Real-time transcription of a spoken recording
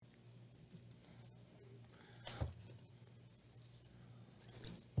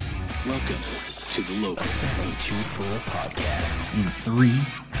Welcome to the Local 724 podcast. In 3,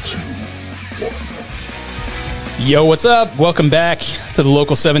 2, 1. Yo, what's up? Welcome back to the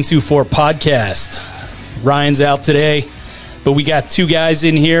Local 724 podcast. Ryan's out today, but we got two guys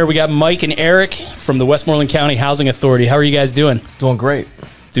in here. We got Mike and Erik from the Westmoreland County Housing Authority. How are you guys doing? Doing great.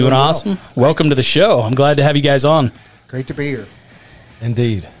 Doing awesome. Well. Welcome to the show. I'm glad to have you guys on. Great to be here.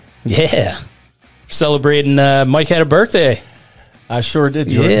 Indeed. Yeah. Celebrating, Mike had a birthday. I sure did,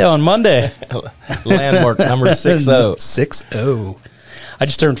 Jordan. Yeah, on Monday. Landmark number 60. 60. I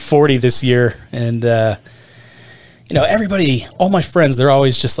just turned 40 this year, and everybody, all my friends, they're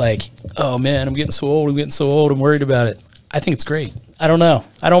always just like, oh man, I'm getting so old, I'm worried about it. I think it's great. I don't know.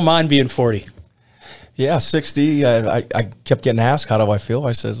 I don't mind being 40. Yeah, 60. I kept getting asked, how do I feel?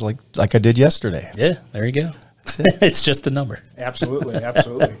 I says, like I did yesterday. Yeah, there you go. It's just a number. Absolutely.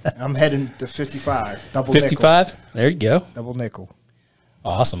 I'm heading to 55. Double 55? nickel. There you go. Double nickel.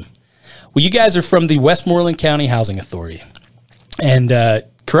 Awesome. Well, you guys are from the Westmoreland County Housing Authority. And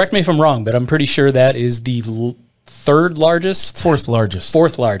correct me if I'm wrong, but I'm pretty sure that is the fourth largest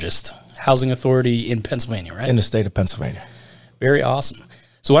housing authority in Pennsylvania, right? In the state of Pennsylvania. Very awesome.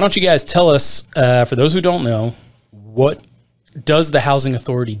 So why don't you guys tell us, for those who don't know, what does the housing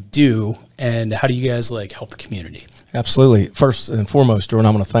authority do, and how do you guys help the community? Absolutely. First and foremost, Jordan,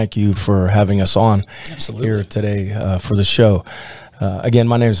 I'm going to thank you for having us on here today for the show. Again,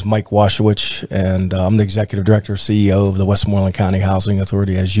 my name is Mike Washowich, and I'm the Executive Director, CEO of the Westmoreland County Housing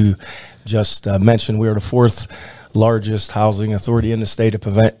Authority. As you just mentioned, we are the fourth largest housing authority in the state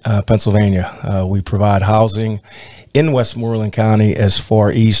of Pennsylvania. We provide housing in Westmoreland County as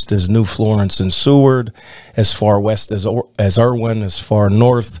far east as New Florence and Seward, as far west as Irwin, as far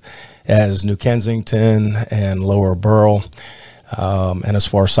north as New Kensington and Lower Borough, and as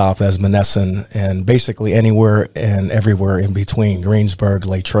far south as Monessen, and basically anywhere and everywhere in between, Greensburg,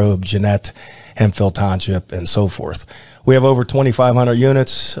 Latrobe, Jeanette, Hemphill Township, and so forth. We have over 2,500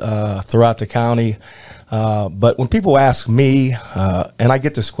 units throughout the county. But when people ask me, and I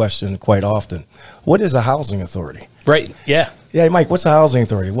get this question quite often, what is a housing authority? Right, yeah. Yeah, Mike, what's a housing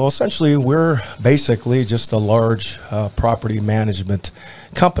authority? Well, essentially, we're basically just a large property management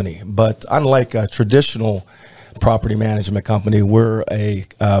company. But unlike a traditional property management company, we're a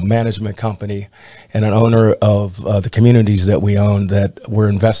management company and an owner of the communities that we own, that we're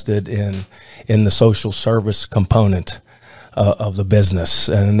invested in the social service component of the business.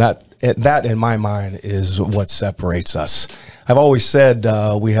 And that, in my mind, is what separates us. I've always said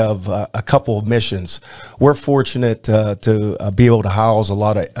we have a couple of missions. We're fortunate to be able to house a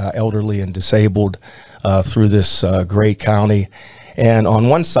lot of elderly and disabled through this great county. And on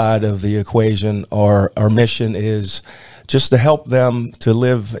one side of the equation, our mission is just to help them to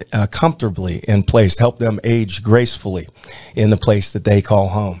live comfortably in place, help them age gracefully in the place that they call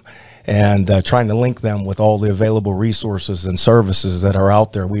home, and trying to link them with all the available resources and services that are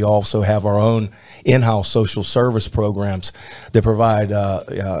out there. We also have our own in-house social service programs that provide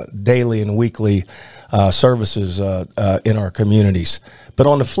daily and weekly services in our communities. But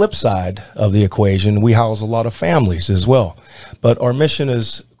on the flip side of the equation, we house a lot of families as well. But our mission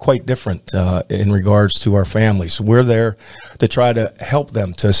is quite different in regards to our families. We're there to try to help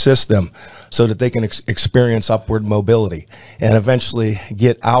them, to assist them, so that they can experience upward mobility and eventually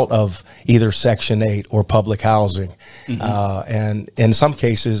get out of either Section 8 or public housing. And in some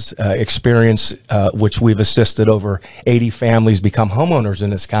cases, experience, which we've assisted over 80 families become homeowners in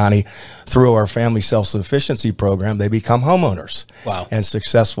this county through our family self-sufficiency program. They become homeowners. Wow. And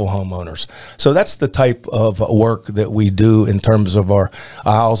successful homeowners. So that's the type of work that we do in terms of our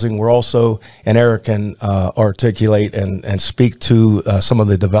housing. We're also, and Erik can articulate and speak to some of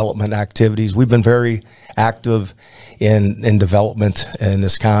the development activities. We've been very active in development in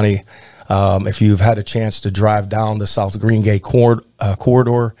this county. If you've had a chance to drive down the South Greengate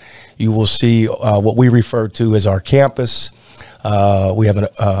corridor, you will see what we refer to as our campus. We have an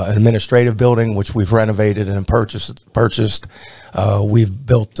administrative building which we've renovated and purchased. We've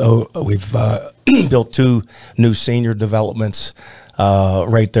built built two new senior developments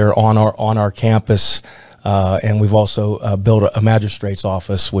right there on our campus. And we've also built a magistrate's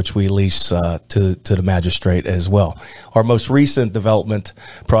office, which we lease to the magistrate as well. Our most recent development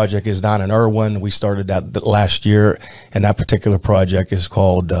project is down in Irwin. We started that last year, and that particular project is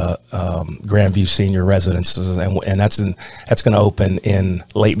called Grandview Senior Residences, and that's going to open in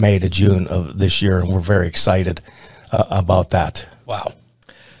late May to June of this year, and we're very excited about that. Wow.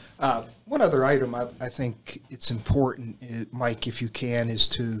 One other item I think it's important, Mike, if you can, is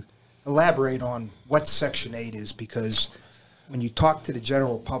to elaborate on what Section 8 is, because when you talk to the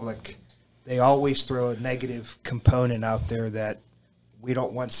general public, they always throw a negative component out there that we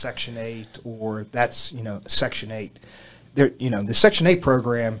don't want Section 8 or that's, Section 8. There, the Section 8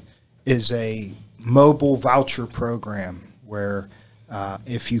 program is a mobile voucher program where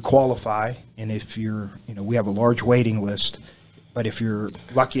if you qualify and if you're, we have a large waiting list, but if you're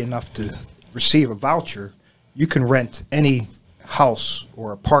lucky enough to receive a voucher, you can rent any house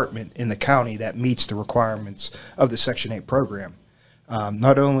or apartment in the county that meets the requirements of the Section 8 program.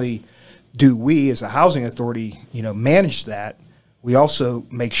 Not only do we as a housing authority, manage that, we also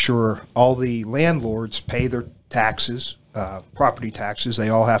make sure all the landlords pay their taxes, property taxes. They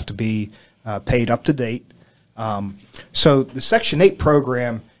all have to be paid up to date. So the Section 8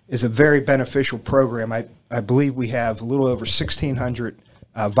 program is a very beneficial program. I believe we have a little over 1,600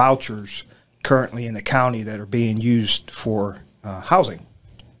 vouchers currently in the county that are being used for housing.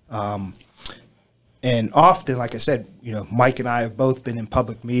 And often, like I said, Mike and I have both been in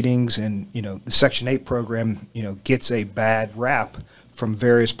public meetings, and, the Section 8 program, gets a bad rap from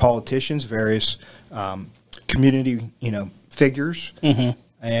various politicians, various community, figures. Mm-hmm.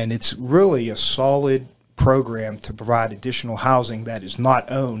 And it's really a solid program to provide additional housing that is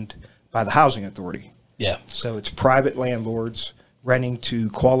not owned by the housing authority. Yeah. So it's private landlords renting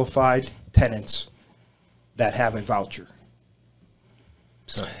to qualified tenants that have a voucher.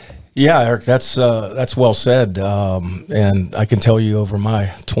 So. Yeah, Eric, that's well said. And I can tell you over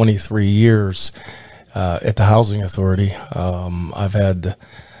my 23 years at the Housing Authority, I've had,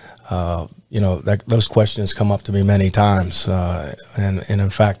 those questions come up to me many times. And in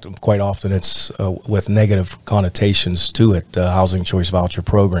fact, quite often it's with negative connotations to it, the Housing Choice Voucher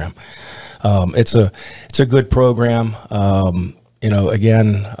Program. It's a good program.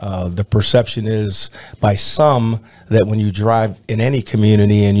 Again, the perception is by some that when you drive in any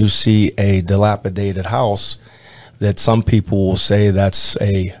community and you see a dilapidated house, that some people will say that's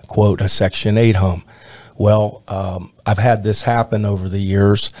a, quote, a Section 8 home. Well, I've had this happen over the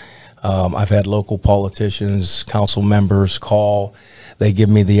years. I've had local politicians, council members call. They give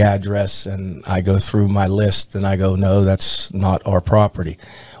me the address, and I go through my list, and I go, no, that's not our property.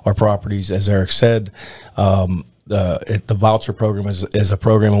 Our properties, as Eric said, the voucher program is a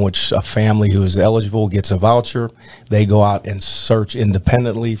program in which a family who is eligible gets a voucher. They go out and search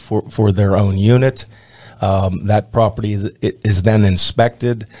independently for their own unit. That property is then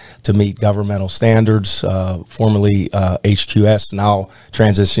inspected to meet governmental standards, formerly HQS, now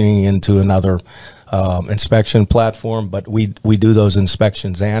transitioning into another inspection platform. But we do those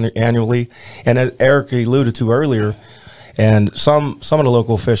inspections annually. And as Eric alluded to earlier, and some of the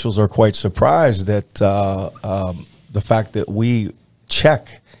local officials are quite surprised that the fact that we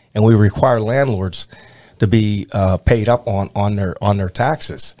check and we require landlords to be paid up on their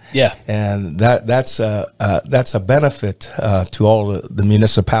taxes. Yeah, and that's a benefit to all the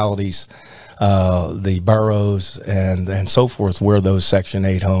municipalities, the boroughs, and so forth, where those Section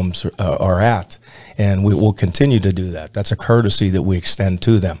 8 homes are at. And we will continue to do that. That's a courtesy that we extend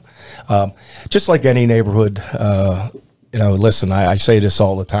to them. Just like any neighborhood. Listen, I say this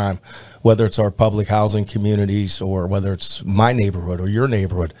all the time, whether it's our public housing communities or whether it's my neighborhood or your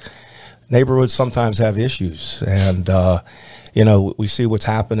neighborhood, neighborhoods sometimes have issues. And, we see what's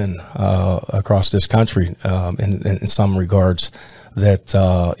happening across this country in some regards that,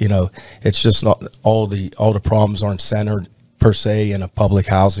 it's just not all the problems aren't centered per se in a public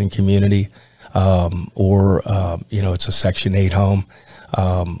housing community or it's a Section 8 home.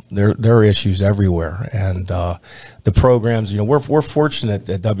 There are issues everywhere, and the programs. We're fortunate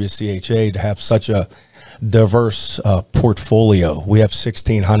at WCHA to have such a diverse portfolio. We have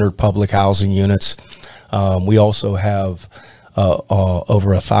 1,600 public housing units. We also have over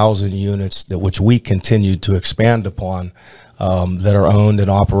 1,000 units which we continue to expand upon that are owned and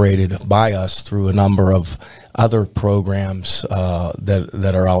operated by us through a number of other programs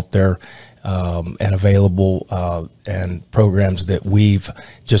that are out there. And available and programs that we've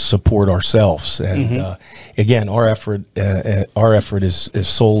just support ourselves. And again, our effort is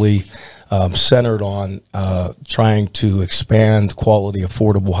solely centered on trying to expand quality,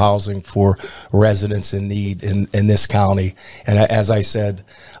 affordable housing for residents in need in this county. And as I said,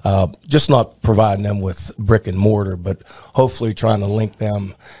 just not providing them with brick and mortar, but hopefully trying to link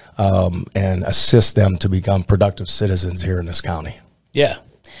them and assist them to become productive citizens here in this county. Yeah.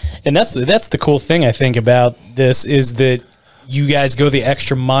 And that's the cool thing, I think, about this is that you guys go the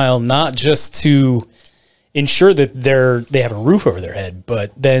extra mile, not just to ensure that they have a roof over their head,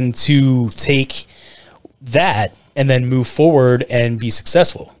 but then to take that and then move forward and be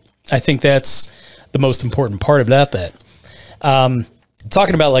successful. I think that's the most important part about that.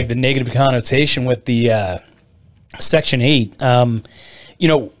 Talking about like the negative connotation with the Section 8,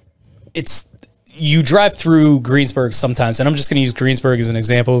 it's you drive through Greensburg sometimes, and I'm just going to use Greensburg as an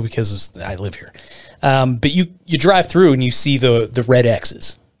example because I live here. But you drive through and you see the red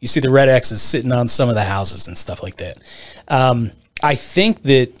X's. You see the red X's sitting on some of the houses and stuff like that. I think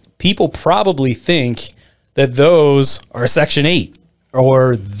that people probably think that those are Section 8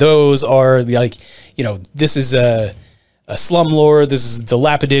 or those are like, you know, this is a slumlord, this is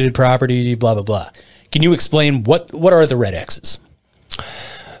dilapidated property, blah, blah, blah. Can you explain what are the red X's?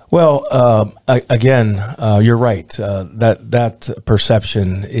 Well, again, you're right. That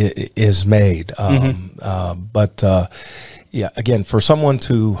perception is made. But yeah, again, for someone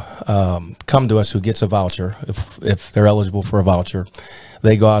to come to us who gets a voucher, if they're eligible for a voucher,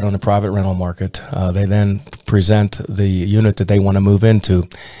 they go out on the private rental market. They then present the unit that they want to move into.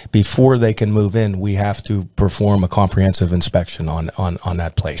 Before they can move in, we have to perform a comprehensive inspection on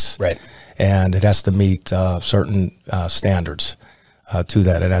that place. Right. And it has to meet certain standards to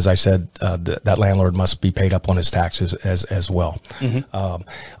that. And as I said, that landlord must be paid up on his taxes as well.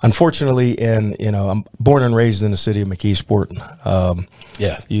 Unfortunately, I'm born and raised in the city of McKeesport.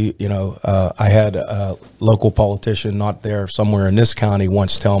 I had a local politician, not there, somewhere in this county,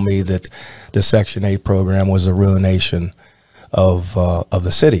 once tell me that the Section 8 program was a ruination of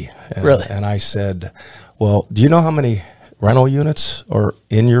the city. Really? And I said, well, do you know how many rental units are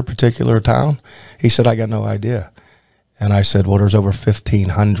in your particular town? He said, I got no idea. And I said, well, there's over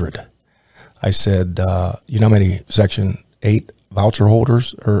 1,500. I said, you know how many Section 8 voucher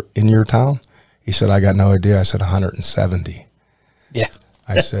holders are in your town? He said, I got no idea. I said, 170. Yeah.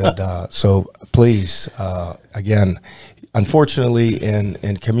 I said, so please, again, unfortunately,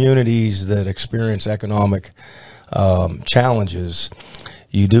 in communities that experience economic challenges,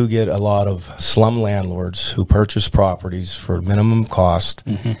 you do get a lot of slum landlords who purchase properties for minimum cost,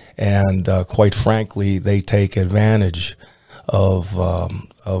 and quite frankly, they take advantage of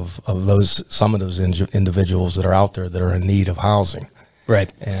some of those individuals that are out there that are in need of housing. Right.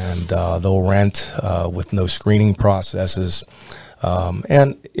 And they'll rent with no screening processes.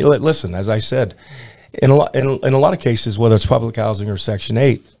 And listen, as I said, in a lot of cases, whether it's public housing or Section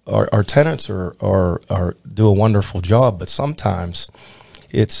 8, our tenants are do a wonderful job, but sometimes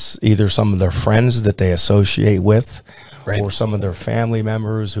it's either some of their friends that they associate with, right, or some of their family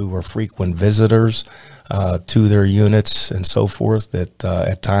members who are frequent visitors to their units and so forth that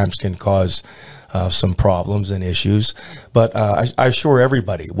at times can cause some problems and issues. But I assure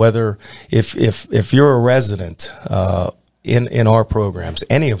everybody, whether if you're a resident in our programs,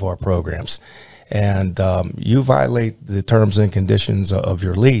 any of our programs, and you violate the terms and conditions of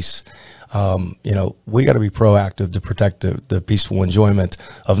your lease, we got to be proactive to protect the peaceful enjoyment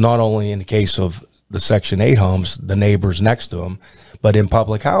of not only in the case of the Section 8 homes, the neighbors next to them, but in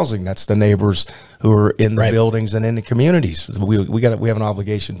public housing, that's the neighbors who are in the buildings and in the communities. We have an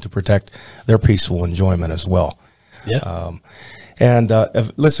obligation to protect their peaceful enjoyment as well. Yeah.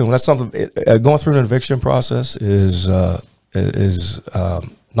 Listen, that's something. Going through an eviction process is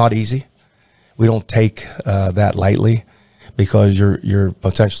not easy. We don't take that lightly, because you're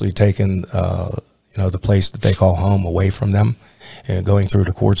potentially taking the place that they call home away from them, and going through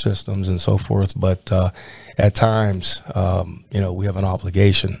the court systems and so forth. But at times, we have an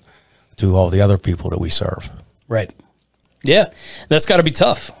obligation to all the other people that we serve. Right. Yeah, that's got to be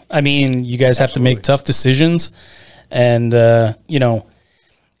tough. I mean, you guys have to make tough decisions, and it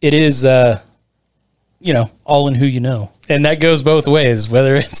is all in who you know, and that goes both ways,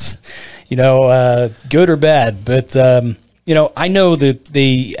 whether it's good or bad. But I know that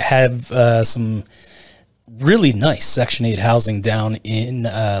they have some really nice Section 8 housing down in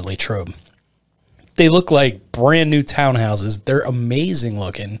Latrobe. They look like brand new townhouses. They're amazing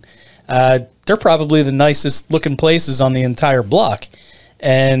looking. They're probably the nicest looking places on the entire block.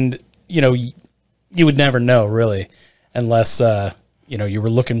 And, you would never know, really, unless, you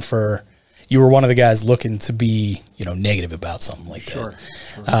were one of the guys looking to be, negative about something like that. Sure.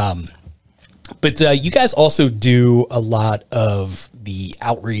 But you guys also do a lot of the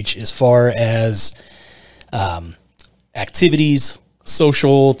outreach as far as activities,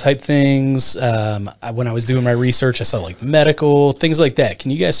 social type things. When I was doing my research, I saw like medical, things like that.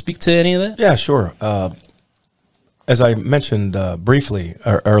 Can you guys speak to any of that? Yeah, sure. As I mentioned briefly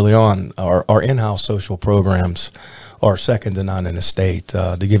early on, our in-house social programs are second to none in the state.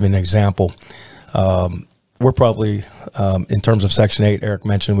 To give you an example, we're probably, in terms of Section 8, Erik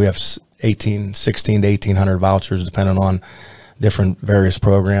mentioned we have 16 to 1,800 vouchers depending on different various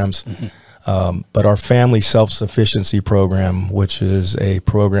programs. But our family self-sufficiency program, which is a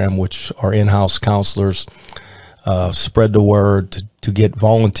program which our in-house counselors spread the word to get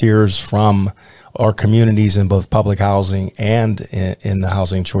volunteers from our communities in both public housing and in the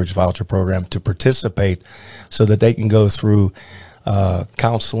housing choice voucher program to participate so that they can go through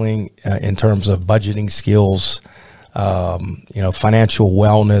counseling in terms of budgeting skills, financial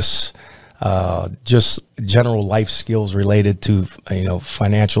wellness, just general life skills related to,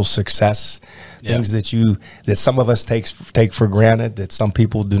 financial success. Yeah. Things that some of us take for granted, that some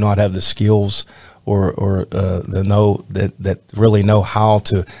people do not have the skills or that really know how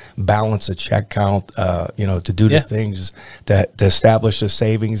to balance a check count, to do the things to establish a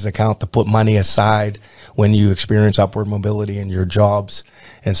savings account, to put money aside when you experience upward mobility in your jobs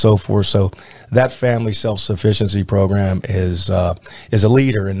and so forth. So that family self-sufficiency program is a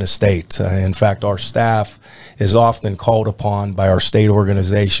leader in the state. In fact, our staff is often called upon by our state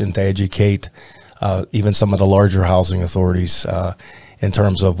organization to educate even some of the larger housing authorities in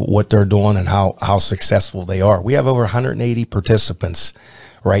terms of what they're doing and how successful they are. We have over 180 participants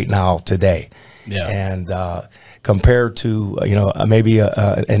right now today. Yeah. And compared to, maybe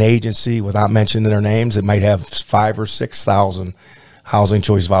an agency, without mentioning their names, it might have 5,000 or 6,000 housing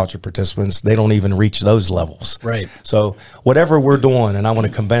choice voucher participants. They don't even reach those levels. Right. So whatever we're doing, and I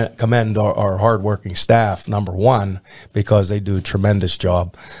want to commend our hardworking staff, number one, because they do a tremendous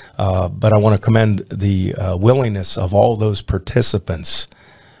job. But I want to commend the willingness of all those participants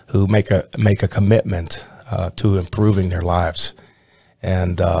who make a commitment to improving their lives.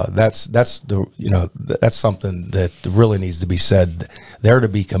 And that's something that really needs to be said. They're to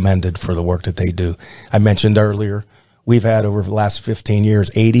be commended for the work that they do. I mentioned earlier, we've had over the last 15 years,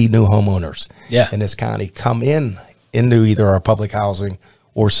 80 new homeowners in this county come into either our public housing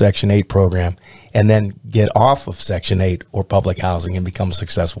or Section 8 program, and then get off of Section 8 or public housing and become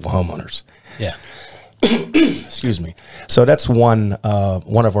successful homeowners. Yeah. Excuse me. So that's one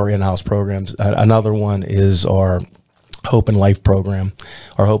of our in-house programs. Another one is our Hope and Life program.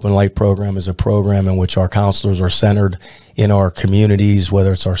 Our Hope and Life program is a program in which our counselors are centered in our communities,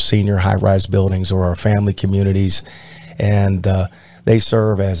 whether it's our senior high-rise buildings or our family communities, and they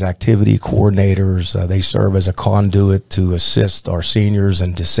serve as activity coordinators. They serve as a conduit to assist our seniors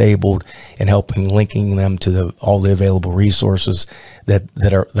and disabled in linking them to all the available resources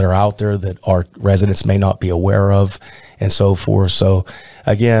that are out there that our residents may not be aware of, and so forth. So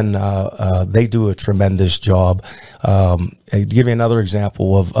again, they do a tremendous job. To give you another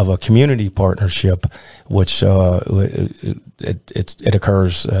example of a community partnership, which it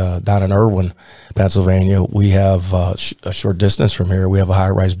occurs down in Irwin, Pennsylvania. We have a short distance from here. We have a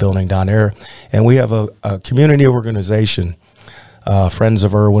high-rise building down there, and we have a community organization, Friends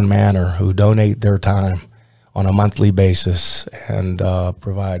of Irwin Manor, who donate their time on a monthly basis and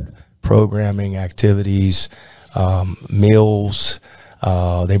provide programming, activities, meals.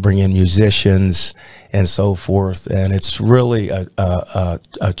 They bring in musicians and so forth, and it's really a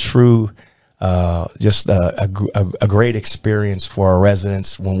true, just a great experience for our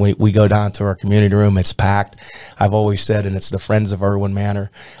residents. When we go down to our community room, it's packed. I've always said, and it's the Friends of Irwin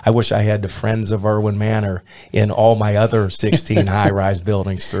Manor. I wish I had the Friends of Irwin Manor in all my other 16 high-rise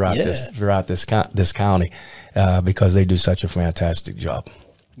buildings throughout this county, because they do such a fantastic job.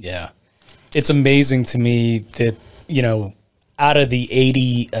 Yeah, it's amazing to me that out of the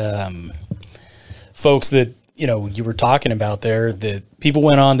 80 folks that you were talking about there, that people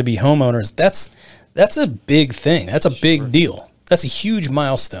went on to be homeowners, that's a big thing. That's a big deal. That's a huge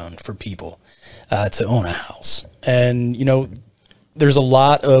milestone for people to own a house. And there's a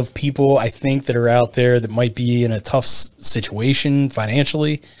lot of people, I think, that are out there that might be in a tough situation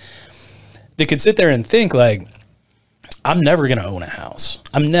financially, that could sit there and think like, I'm never going to own a house.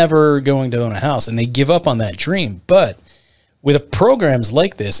 I'm never going to own a house. And they give up on that dream. But with programs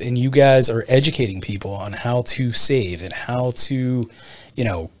like this, and you guys are educating people on how to save and how to,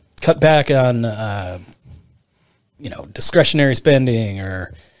 cut back on, discretionary spending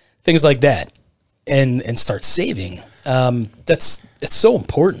or things like that, and start saving. It's so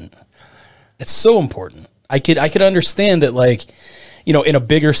important. It's so important. I could understand that, like, in a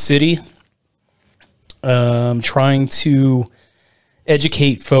bigger city, trying to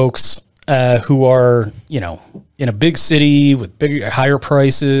educate folks who are, in a big city with higher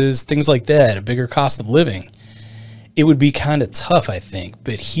prices, things like that, a bigger cost of living, it would be kind of tough, I think.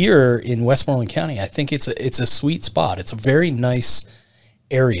 But here in Westmoreland County, I think it's a sweet spot. It's a very nice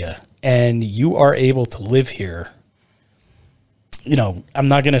area, and you are able to live here. I'm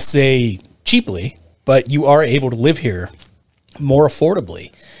not going to say cheaply, but you are able to live here more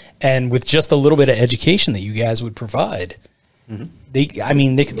affordably, and with just a little bit of education that you guys would provide, they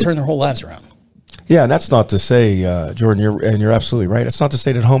could turn their whole lives around. Yeah, and that's not to say, Jordan, you're absolutely right. It's not to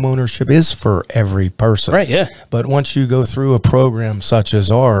say that home ownership is for every person. Right, yeah. But once you go through a program such as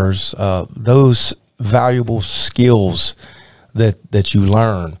ours, those valuable skills that you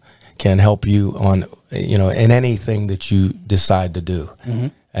learn can help you on, in anything that you decide to do. Mm-hmm.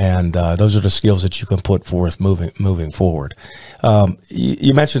 And those are the skills that you can put forth moving forward.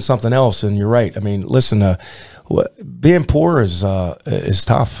 You mentioned something else, and you're right. I mean, listen, being poor is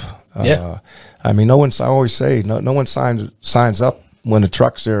tough. Yeah. I mean, I always say, no one signs up when the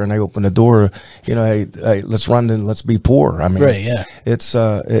truck's there and they open the door, hey, let's run and let's be poor. I mean, right, yeah. It's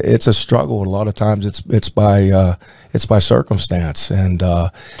a struggle. A lot of times it's by circumstance. And,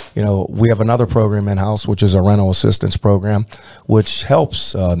 we have another program in-house, which is a rental assistance program, which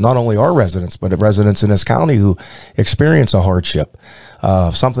helps not only our residents, but residents in this county who experience a hardship.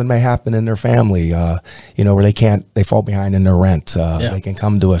 Something may happen in their family, where they fall behind in their rent. They can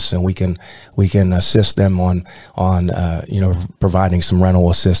come to us and we can assist them on providing some rental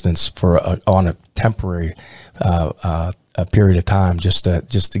assistance on a temporary a period of time just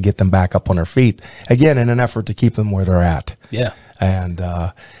to get them back up on their feet again in an effort to keep them where they're at. Yeah. And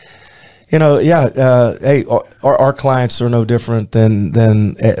hey, our clients are no different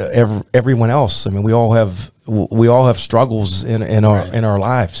than everyone else. I mean, we all have struggles in our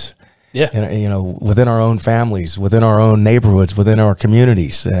lives. Yeah. And, within our own families, within our own neighborhoods, within our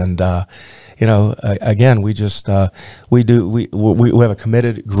communities. And again, we just we have a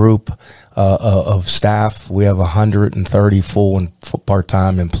committed group of staff. We have 130 full and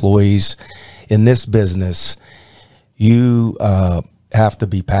part-time employees in this business. You have to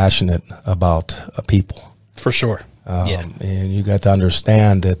be passionate about people, for sure. And you got to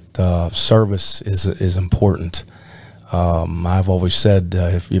understand that service is important. I've always said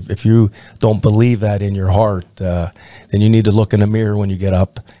if you don't believe that in your heart, then you need to look in the mirror when you get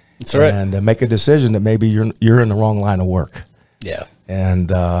up. That's right. And make a decision that maybe you're in the wrong line of work. Yeah.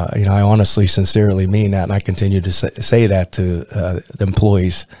 And I honestly, sincerely mean that, and I continue to say that to the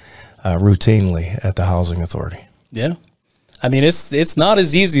employees routinely at the Housing Authority. Yeah. I mean, it's not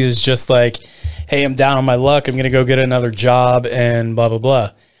as easy as just like, hey, I'm down on my luck, I'm going to go get another job and blah, blah,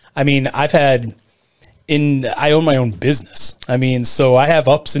 blah. I mean, I own my own business. I mean, so I have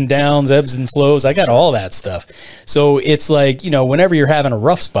ups and downs, ebbs and flows. I got all that stuff. So it's like, whenever you're having a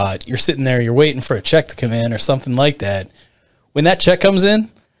rough spot, you're sitting there, you're waiting for a check to come in or something like that. When that check comes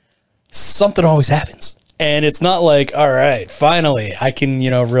in, something always happens. And it's not like, all right, finally I can,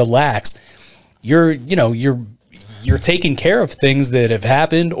 relax. You're taking care of things that have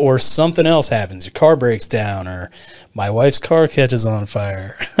happened, or something else happens. Your car breaks down, or my wife's car catches on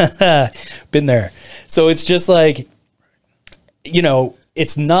fire. Been there. So it's just like,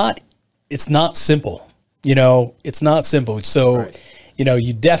 it's not simple. It's not simple. So, right.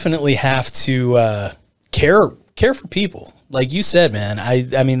 You definitely have to care for people. Like you said, man,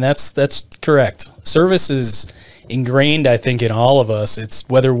 I mean, that's correct. Service is ingrained, I think, in all of us. It's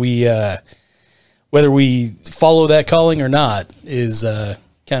whether we follow that calling or not is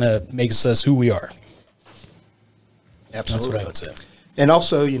kind of makes us who we are. Absolutely. That's what I would say. And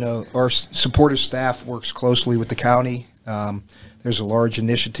also, our supportive staff works closely with the county. There's a large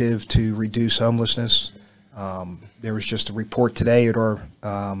initiative to reduce homelessness. There was just a report today at our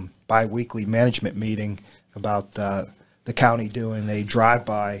biweekly management meeting about the county doing a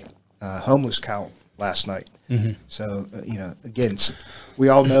drive-by homeless count last night. Mm-hmm. So, again, we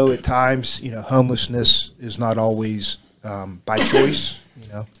all know at times, homelessness is not always by choice,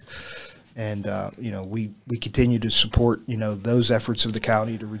 and, we continue to support, those efforts of the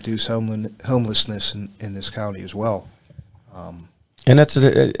county to reduce homelessness in this county as well. And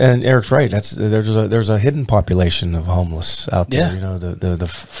and Eric's right. There's a hidden population of homeless out there. Yeah. The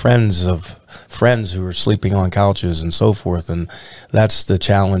friends who are sleeping on couches and so forth. And that's the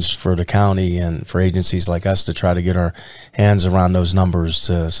challenge for the county and for agencies like us to try to get our hands around those numbers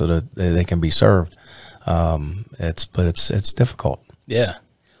so that they can be served. It's difficult. Yeah.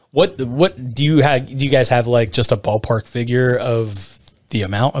 What do you guys have, like, just a ballpark figure of the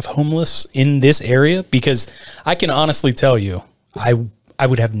amount of homeless in this area? Because I can honestly tell you, I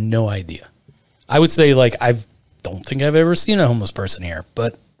would have no idea. I would say, like, I don't think I've ever seen a homeless person here,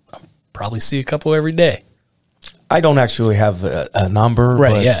 but I'll probably see a couple every day. I don't actually have a number,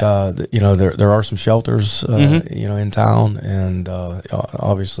 right, but there are some shelters, in town, and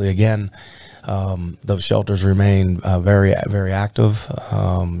obviously, again, those shelters remain very, very active.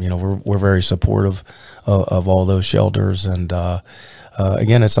 We're very supportive of all those shelters, and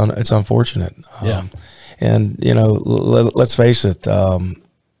again, it's unfortunate. Yeah. And, let's face it,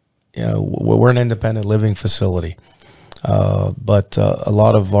 we're an independent living facility. But a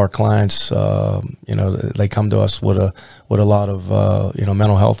lot of our clients, they come to us with a lot of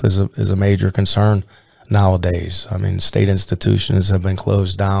mental health is a major concern nowadays. I mean, state institutions have been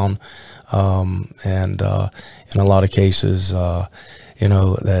closed down, and in a lot of cases,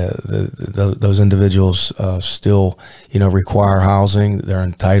 those individuals still require housing. They're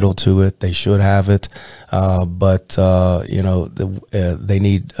entitled to it. They should have it, but they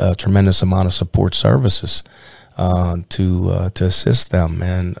need a tremendous amount of support services to assist them,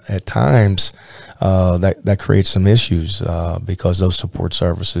 and at times that creates some issues because those support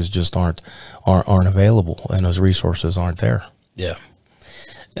services just aren't available, and those resources aren't there. Yeah,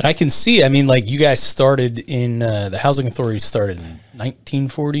 and I can see. I mean, like you guys started in the housing authority started in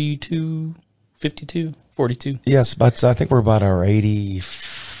 1942, 52, 42. Yes, but I think we're about our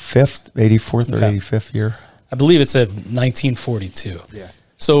 84th or 85th year. I believe it's a 1942. Yeah.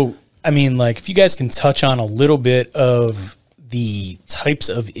 So, I mean, like, if you guys can touch on a little bit of the types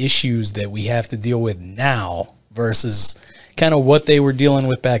of issues that we have to deal with now versus kind of what they were dealing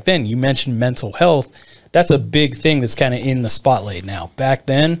with back then. You mentioned mental health. That's a big thing that's kind of in the spotlight now. Back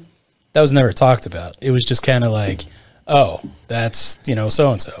then, that was never talked about. It was just kind of like, oh, that's,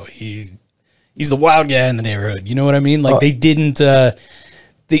 so-and-so. He's the wild guy in the neighborhood. You know what I mean? Like, they didn't,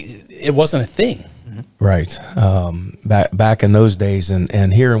 it wasn't a thing. Right. Back in those days,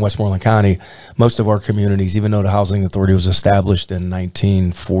 and here in Westmoreland County, most of our communities, even though the Housing Authority was established in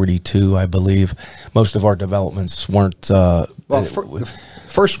 1942, I believe, most of our developments weren't. The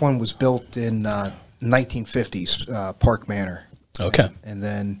first one was built in 1950s, Park Manor. Okay. And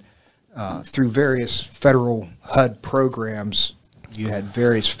then through various federal HUD programs, you had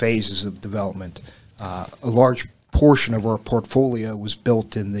various phases of development. A large portion of our portfolio was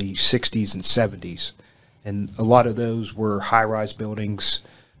built in the 60s and 70s, and a lot of those were high-rise buildings,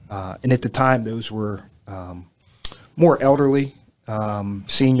 and at the time those were more elderly,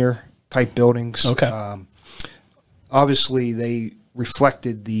 senior type buildings. Okay. Obviously they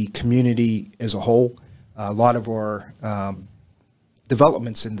reflected the community as a whole. A lot of our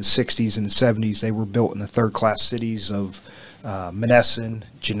developments in the 60s and the 70s, they were built in the third-class cities of Monessen,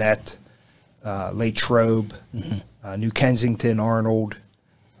 Jeanette, Latrobe, New Kensington, Arnold,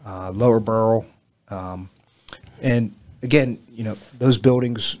 Lower Borough. And again, those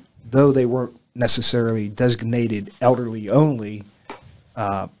buildings, though they weren't necessarily designated elderly only,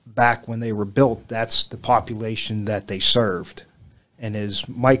 back when they were built, that's the population that they served. And as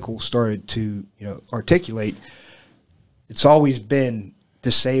Michael started to articulate, it's always been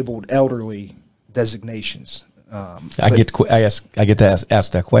disabled elderly designations. I get to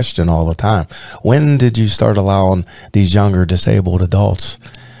ask that question all the time. When did you start allowing these younger disabled adults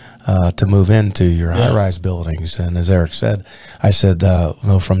to move into your high-rise buildings? And as Erik said, I said,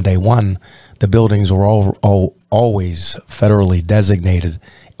 from day one, the buildings were always federally designated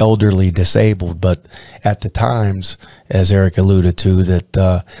elderly disabled, but at the times, as Erik alluded to, that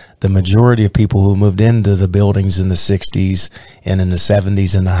the majority of people who moved into the buildings in the 60s and in the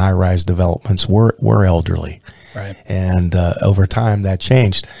 70s in the high-rise developments were elderly. Right. And over time that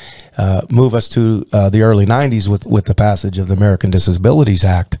changed. Move us to the early 90s with the passage of the American Disabilities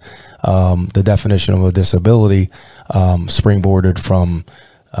Act. The definition of a disability springboarded from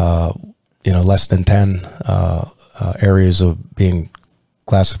less than 10 areas of being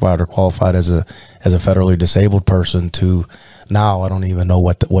classified or qualified as a federally disabled person to now I don't even know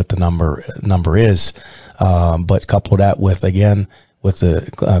what the number is. But couple that with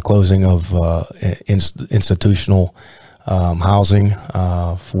the closing of institutional housing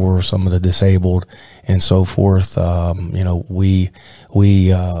for some of the disabled and so forth.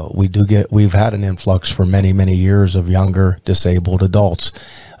 We've had an influx for many years of younger disabled adults.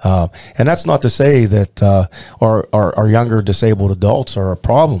 And that's not to say that our younger disabled adults are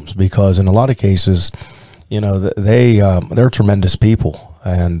problems, because in a lot of cases, they're tremendous people.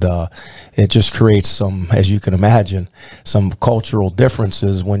 And it just creates some, as you can imagine, some cultural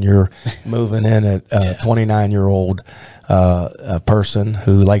differences when you're moving in at a 29-year-old person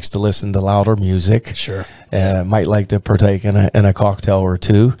who likes to listen to louder music. Sure. Might like to partake in a cocktail or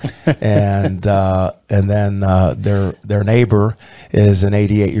two, and then their neighbor is an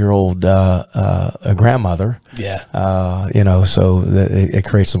 88-year-old grandmother. Yeah. So it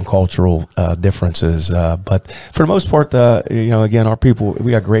creates some cultural differences. But for the most part, again, our people,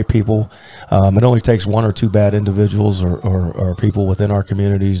 we got great people. It only takes one or two bad individuals or people within our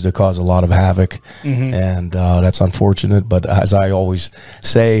communities to cause a lot of havoc, and that's unfortunate. But as I always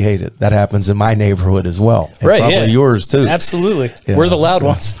say, hey, that happens in my neighborhood as well. And right, probably yours too. Absolutely. We're the loud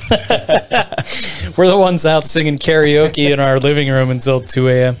ones. We're the ones out singing karaoke in our living room until 2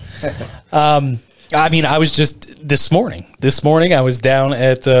 a.m. I mean, I was just this morning. This morning, I was down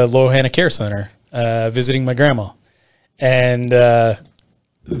at the Lohanna Care Center visiting my grandma, and the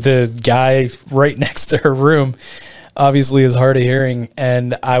guy right next to her room obviously is hard of hearing,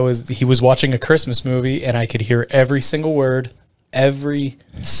 and he was watching a Christmas movie, and I could hear every single word,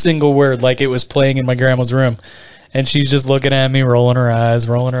 like it was playing in my grandma's room. And she's just looking at me, rolling her eyes.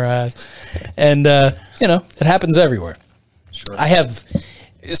 And, it happens everywhere. Sure. I have,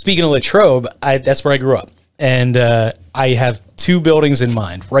 speaking of Latrobe, that's where I grew up. And I have two buildings in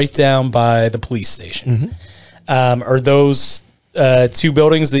mind, right down by the police station. Mm-hmm. Are those two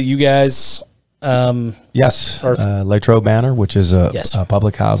buildings that you guys... yes, Latrobe Manor, which is a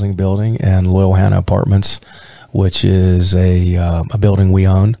public housing building, and Lohanna Apartments, which is a building we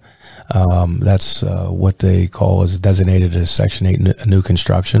own. That's what they call is designated as Section 8 new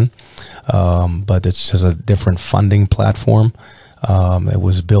construction, but it's just a different funding platform. It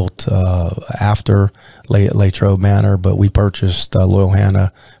was built after Latrobe Manor, but we purchased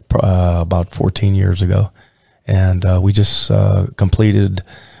Lohanna about 14 years ago, and we just completed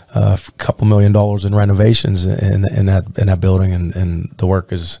a couple $1 million in renovations in that building, and the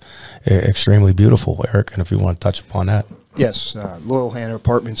work is extremely beautiful, Eric. And if you want to touch upon that. Yes, Lohanna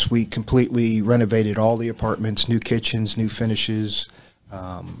Apartments, we completely renovated all the apartments, new kitchens, new finishes,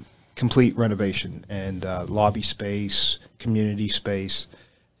 complete renovation, and lobby space, community space,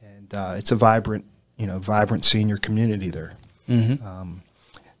 and it's a vibrant senior community there. Mm-hmm.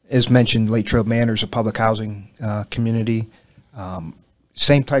 As mentioned, Latrobe Manor is a public housing community.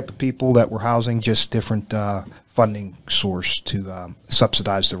 Same type of people that we're housing, just different funding source to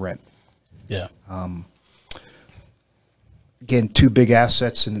subsidize the rent. Yeah. Again, two big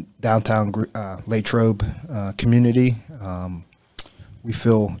assets in downtown Latrobe community. We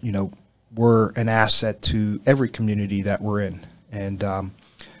feel, we're an asset to every community that we're in. And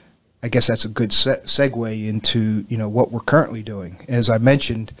I guess that's a good segue into, what we're currently doing. As I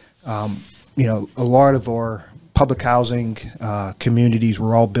mentioned, a lot of our public housing communities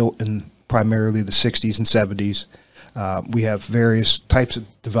were all built in primarily the 60s and 70s. We have various types of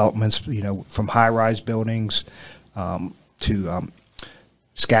developments, from high-rise buildings to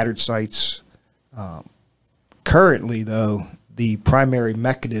scattered sites. Currently, though, the primary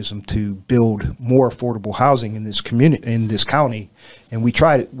mechanism to build more affordable housing in this community, in this county, and we're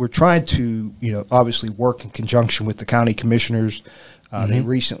trying to, obviously work in conjunction with the county commissioners. Mm-hmm. They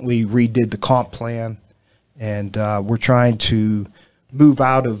recently redid the comp plan, and we're trying to move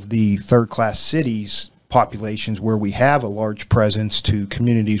out of the third-class cities populations where we have a large presence to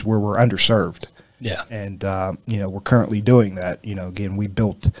communities where we're underserved. Yeah. And, we're currently doing that. Again, we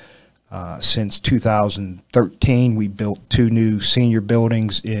built, since 2013, we built 2 new senior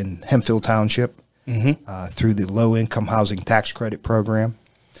buildings in Hempfield Township. Mm-hmm. Through the low-income housing tax credit program.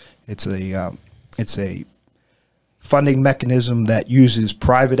 It's a funding mechanism that uses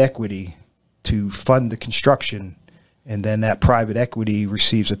private equity to fund the construction, and then that private equity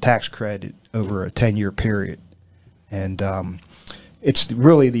receives a tax credit over a 10-year period. And it's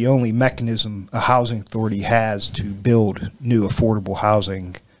really the only mechanism a housing authority has to build new affordable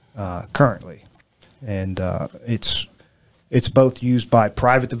housing currently. And it's both used by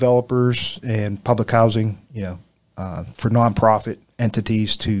private developers and public housing, for nonprofit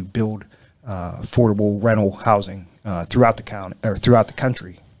entities to build affordable rental housing throughout the county or throughout the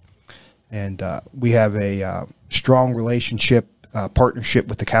country. And we have a strong partnership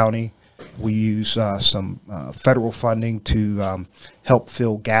with the county. We use some federal funding to help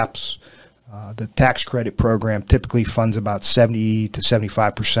fill gaps. The tax credit program typically funds about 70 to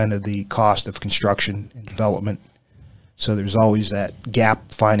 75% of the cost of construction and development. So there's always that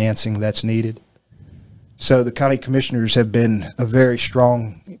gap financing that's needed. So the county commissioners have been a very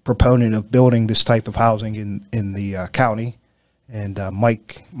strong proponent of building this type of housing in the county. And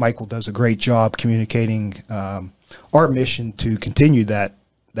Michael does a great job communicating our mission to continue that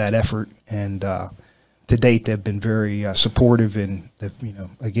effort. And to date, they've been very supportive, and they've,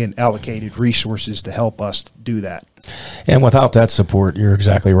 again, allocated resources to help us do that. And without that support, you're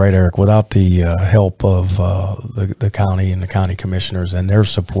exactly right, Eric. Without the help of the county and the county commissioners and their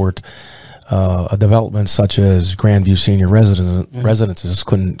support, a development such as Grandview Senior Residences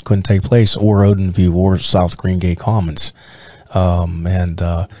couldn't take place, or Odenview, or South Greengate Commons.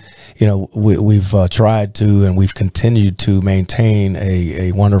 We've tried to, and we've continued to maintain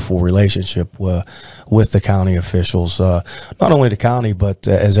a wonderful relationship with the county officials, not only the county, but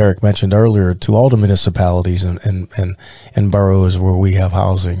as Eric mentioned earlier, to all the municipalities and boroughs where we have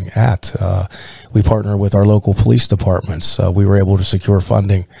housing at. We partner with our local police departments. We were able to secure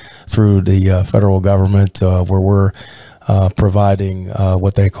funding through the federal government where we're providing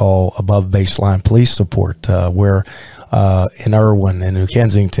what they call above baseline police support, where in Irwin and New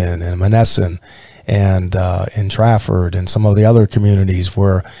Kensington and Monessen and in Trafford and some of the other communities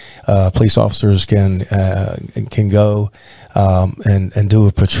where police officers can go and do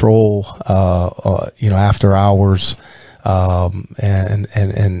a patrol, after hours,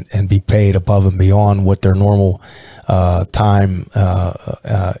 and be paid above and beyond what their normal time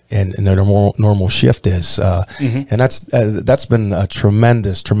and their normal shift is, and that's been a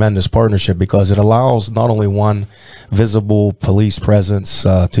tremendous partnership, because it allows not only one visible police presence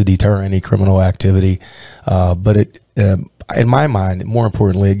to deter any criminal activity, but it, in my mind, more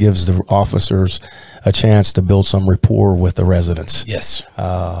importantly, it gives the officers a chance to build some rapport with the residents. Yes.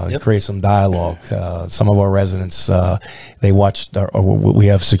 Create some dialogue. Some of our residents, they watch, we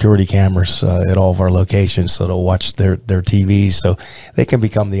have security cameras at all of our locations, so they'll watch their TVs, so they can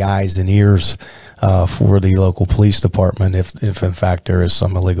become the eyes and ears for the local police department if in fact there is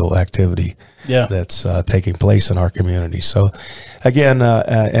some illegal activity that's taking place in our community. So again,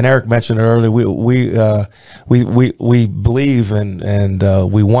 and Erik mentioned it earlier, we believe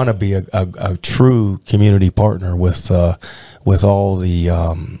and we want to be a true community partner with all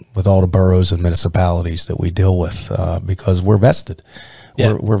the boroughs and municipalities that we deal with, because we're vested.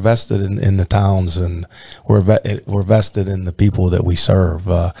 Yeah. We're vested in the towns, and we're vested in the people that we serve.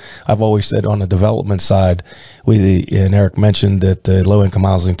 I've always said on the development side, and Erik mentioned that the low-income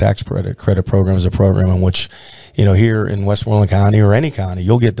housing tax credit program is a program in which, here in Westmoreland County or any county,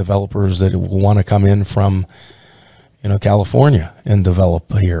 you'll get developers that will want to come in from, California and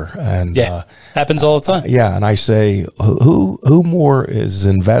develop here. And happens all the time. And I say, who more is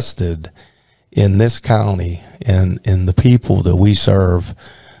invested in this county and in the people that we serve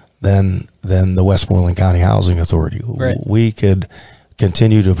than the Westmoreland County Housing Authority? Right. We could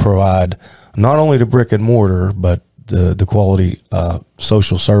continue to provide not only the brick and mortar, but the quality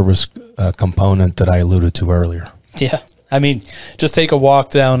social service component that I alluded to earlier. Yeah. I mean, just take a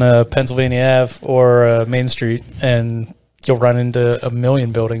walk down Pennsylvania Ave or Main Street, and you'll run into a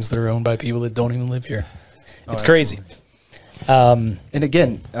million buildings that are owned by people that don't even live here. It's crazy. And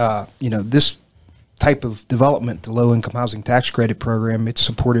again, this type of development, the low-income housing tax credit program, it's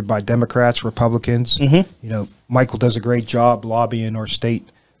supported by Democrats, Republicans. Mm-hmm. Michael does a great job lobbying our state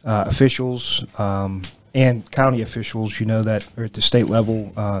officials and county officials, that are at the state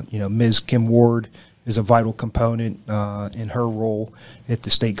level. Ms. Kim Ward is a vital component in her role at the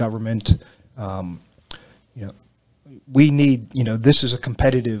state government. We need, this is a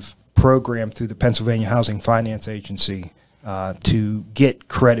competitive program through the Pennsylvania Housing Finance Agency to get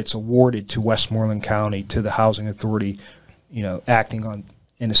credits awarded to Westmoreland County, to the Housing Authority, acting on,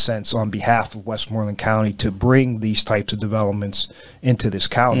 in a sense, on behalf of Westmoreland County to bring these types of developments into this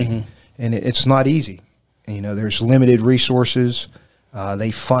county. Mm-hmm. And it's not easy. There's limited resources. They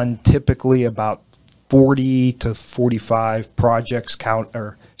fund typically about 40 to 45 projects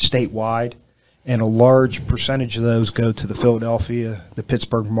statewide, and a large percentage of those go to the Philadelphia, the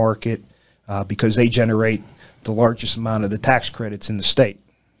Pittsburgh market, because they generate the largest amount of the tax credits in the state.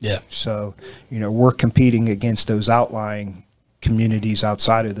 Yeah. So, we're competing against those outlying communities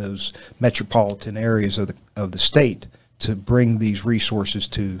outside of those metropolitan areas of the state to bring these resources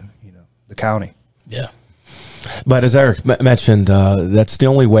to, the county. Yeah. But as Erik mentioned, that's the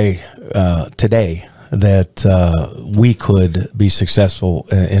only way today that we could be successful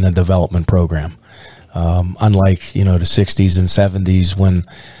in a development program. Unlike, the 60s and 70s when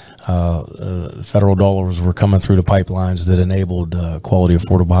federal dollars were coming through the pipelines that enabled quality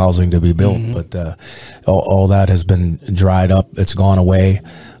affordable housing to be built. Mm-hmm. But all that has been dried up. It's gone away.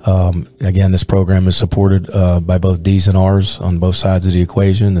 Again, this program is supported by both D's and R's on both sides of the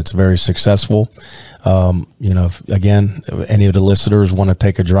equation. It's very successful. If, again, any of the listeners want to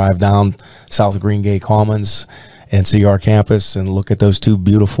take a drive down South Greengate Commons and see our campus and look at those two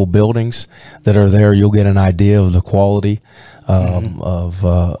beautiful buildings that are there, you'll get an idea of the quality of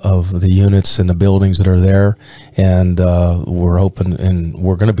the units and the buildings that are there. And we're open, and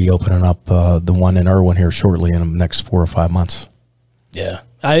we're going to be opening up the one in Irwin here shortly in the next 4 or 5 months. Yeah,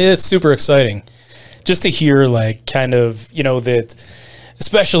 it's super exciting just to hear, that,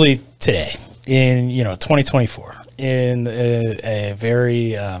 especially today in 2024, in a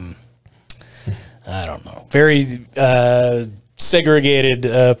very very segregated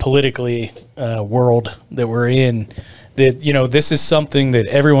politically world that we're in, that this is something that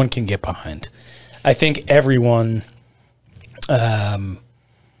everyone can get behind. I think everyone, and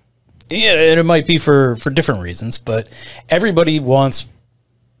it might be for different reasons, but everybody wants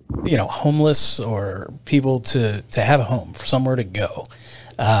homeless or people to have a home, for somewhere to go.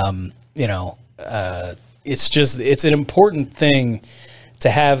 it's an important thing to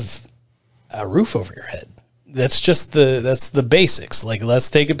have a roof over your head. That's the basics. Like, let's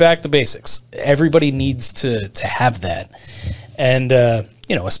take it back to basics. Everybody needs to have that. And,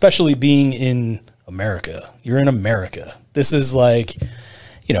 especially being in America, you're in America. This is like,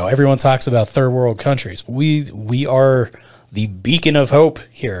 everyone talks about third world countries. We are the beacon of hope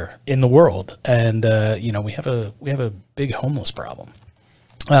here in the world. And, we have a big homeless problem.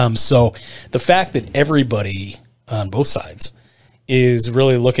 So the fact that everybody on both sides is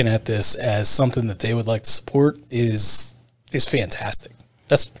really looking at this as something that they would like to support is fantastic.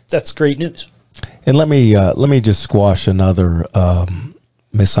 That's great news. And let me just squash another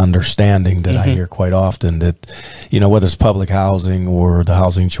misunderstanding that I hear quite often, that whether it's public housing or the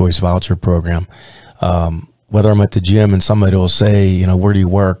housing choice voucher program, whether I'm at the gym and somebody will say, where do you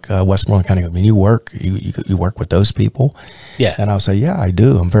work? Westmoreland County. I mean, you work with those people? Yeah. And I'll say, yeah, I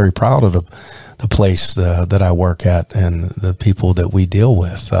do. I'm very proud of the place that I work at and the people that we deal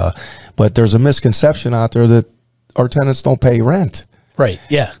with. But there's a misconception out there that our tenants don't pay rent. Right.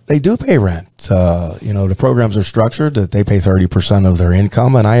 Yeah. They do pay rent. The programs are structured that they pay 30% of their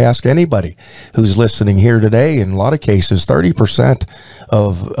income. And I ask anybody who's listening here today, in a lot of cases, 30%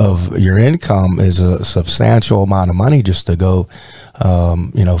 of your income is a substantial amount of money just to go, for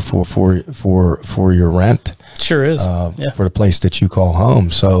your rent. Sure is. For the place that you call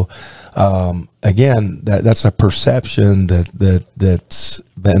home. So, again, that's a perception that's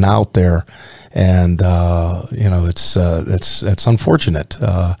been out there. And, it's unfortunate.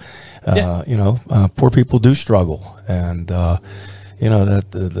 Poor people do struggle, and,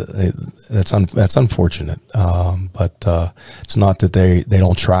 that's unfortunate. But, it's not that they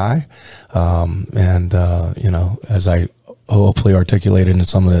don't try. As I hopefully articulated in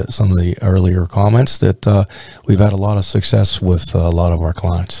some of the earlier comments, that, we've had a lot of success with a lot of our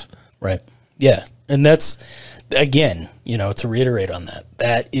clients. Right. Yeah. And that's, again, to reiterate on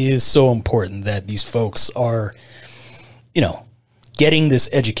that is so important that these folks are, getting this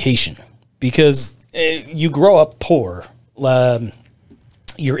education, because you grow up poor,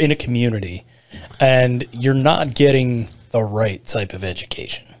 you're in a community, and you're not getting the right type of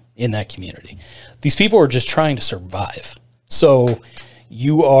education in that community. These people are just trying to survive. So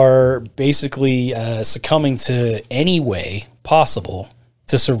you are basically succumbing to any way possible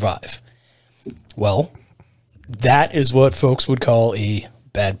to survive. Well, that is what folks would call a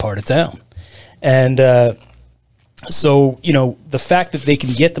bad part of town. And so, the fact that they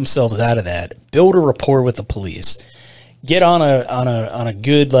can get themselves out of that, build a rapport with the police, get on a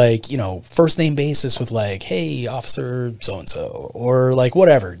good, first name basis with hey, officer so-and-so, or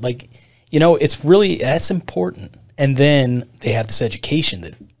whatever, it's really, that's important. And then they have this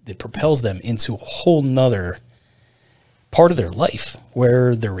education that propels them into a whole nother part of their life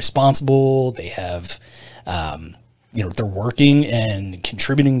where they're responsible, they have, they're working and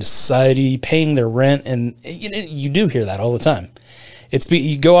contributing to society, paying their rent. And you do hear that all the time.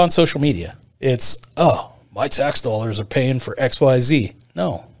 You go on social media. It's, oh, my tax dollars are paying for XYZ.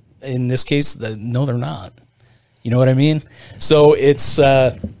 No, in this case, no, they're not. You know what I mean? So it's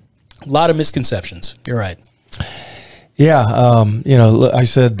a lot of misconceptions. You're right. Yeah. I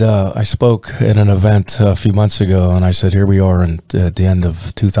said, I spoke at an event a few months ago, and I said, here we are at the end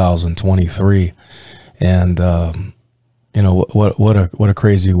of 2023. And, what a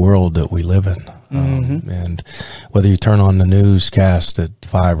crazy world that we live in. And whether you turn on the newscast at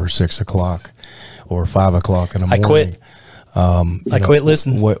 5 or 6 o'clock or 5 o'clock in the morning, I quit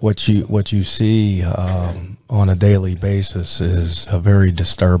listening. What you see on a daily basis is very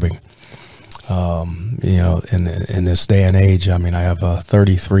disturbing. In this day and age, I mean, I have a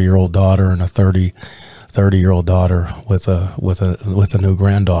 33-year-old daughter and a 30-year-old daughter with a new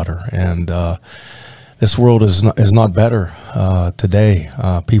granddaughter, and this world is not better today.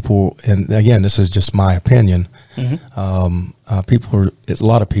 People, and again, this is just my opinion. A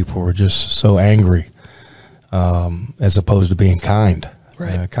lot of people are just so angry, as opposed to being kind.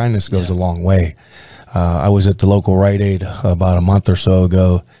 Right. Kindness goes a long way. I was at the local Rite Aid about a month or so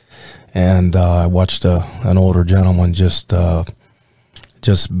ago, and I watched an older gentleman just berate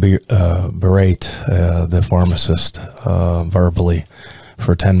the pharmacist verbally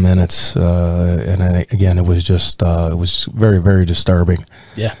for 10 minutes, and then, again, it was just it was very, very disturbing.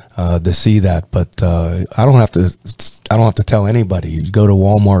 Yeah. To see that, but I don't have to tell anybody. You go to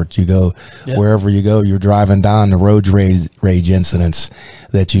Walmart, you go wherever you go, you're driving down the road rage incidents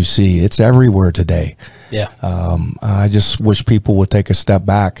that you see. It's everywhere today. Yeah. I just wish people would take a step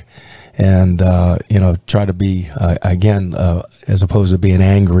back and try to be again, as opposed to being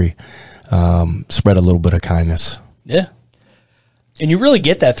angry, spread a little bit of kindness. Yeah. And you really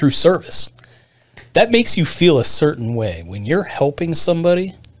get that through service. that makes you feel a certain way. When you're helping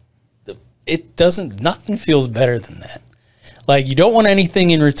somebody, nothing feels better than that. Like, you don't want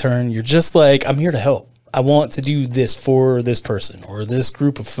anything in return. You're just like, I'm here to help. I want to do this for this person or this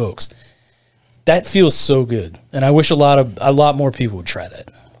group of folks. That feels so good. And I wish a lot more people would try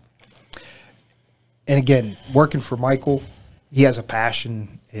that. And again, working for Michael, he has a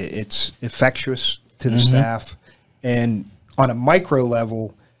passion. It's infectious to the staff. And on a micro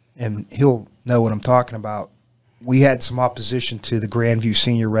level, and he'll know what I'm talking about, we had some opposition to the Grandview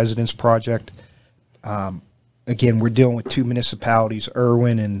Senior Residence Project. Again, we're dealing with two municipalities,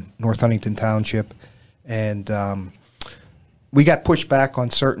 Irwin and North Huntington Township. And we got pushed back on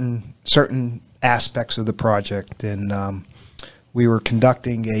certain aspects of the project. And we were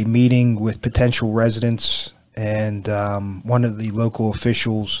conducting a meeting with potential residents, and one of the local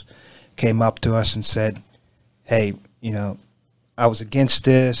officials came up to us and said, hey, I was against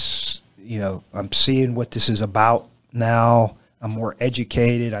this. I'm seeing what this is about now. I'm more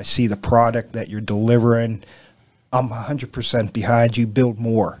educated. I see the product that you're delivering. I'm 100% behind you. Build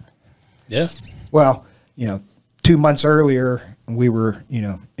more. Yeah. Well, 2 months earlier, we were,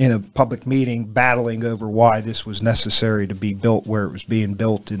 in a public meeting battling over why this was necessary to be built where it was being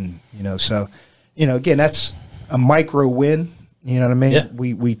built. And, so, again, that's a micro win. You know what I mean? Yeah.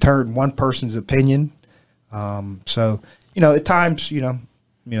 We turned one person's opinion. So, at times,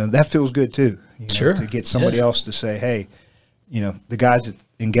 that feels good too. Sure. To get somebody else to say, hey, the guys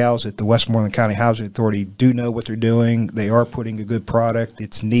and gals at the Westmoreland County Housing Authority do know what they're doing. They are putting a good product.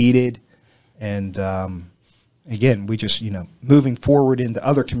 It's needed. And, again, we just, moving forward into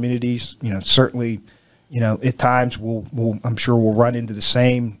other communities, certainly, at times I'm sure we'll run into the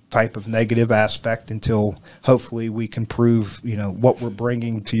same type of negative aspect until hopefully we can prove, what we're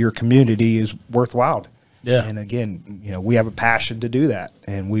bringing to your community is worthwhile. Yeah. And again, we have a passion to do that,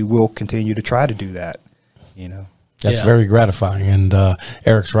 and we will continue to try to do that, That's Yeah. very gratifying. And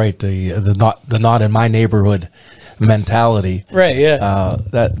Eric's right. The not in my neighborhood mentality, Right. Yeah.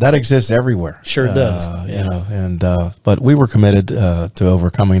 that exists everywhere. Sure does. But we were committed to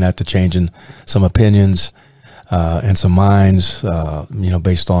overcoming that, to changing some opinions and some minds,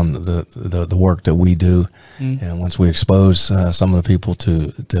 based on the work that we do. And once we expose some of the people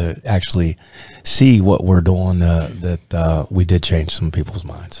to actually see what we're doing, that we did change some people's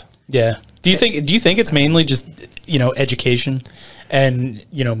minds. Yeah. Do you think it's mainly just, education and,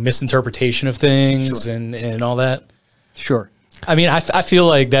 misinterpretation of things Sure. and all that? Sure. I mean, I feel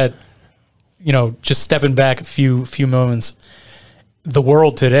like that, just stepping back a few moments, the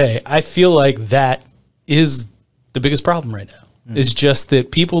world today, I feel like that is the biggest problem right now. Is just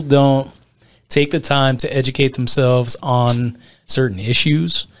that people don't take the time to educate themselves on certain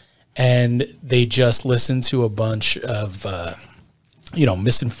issues, and they just listen to a bunch of,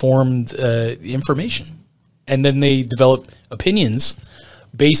 misinformed information. And then they develop opinions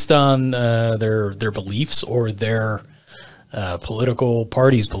based on their beliefs or their political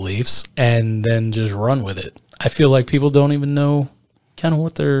party's beliefs, and then just run with it. I feel like people don't even know kind of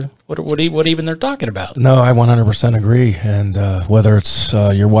what even they're talking about. No, I 100% agree. And whether it's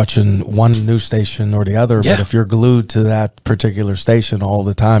you're watching one news station or the other, Yeah. but if you're glued to that particular station all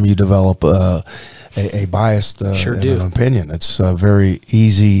the time, you develop a biased Sure and do. an opinion. It's very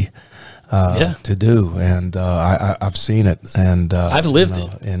easy Yeah. to do, and I've seen it, and I've lived it.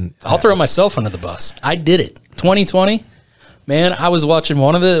 And I'll throw myself under the bus. I did it. 2020, man. I was watching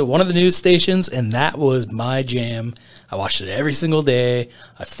one of the news stations, and that was my jam. I watched it every single day.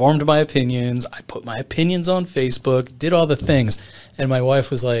 I formed my opinions. I put my opinions on Facebook. Did all the things, and my wife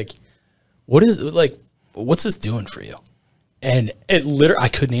was like, what's this doing for you?" And it literally, I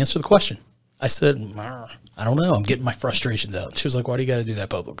couldn't answer the question. I said, "I don't know. I'm getting my frustrations out." She was like, "Why do you got to do that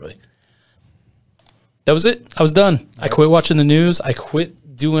publicly?" That was it. I was done. I quit watching the news. I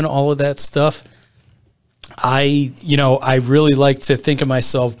quit doing all of that stuff. I really like to think of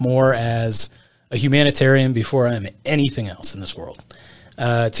myself more as a humanitarian before I am anything else in this world.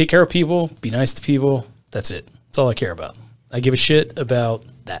 Take care of people, be nice to people. That's it. That's all I care about. I give a shit about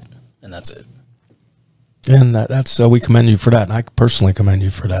that, and that's it. And that's we commend you for that, and I personally commend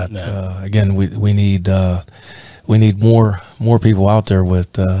you for that. Yeah. Again, we need more people out there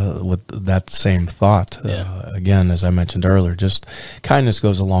with that same thought. Yeah. Again, as I mentioned earlier, just kindness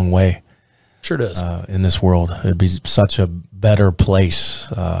goes a long way. Sure does. In this world, it'd be such a better place.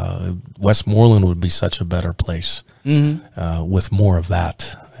 Westmoreland would be such a better place with more of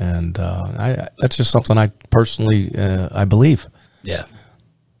that, and that's just something I personally I believe. Yeah.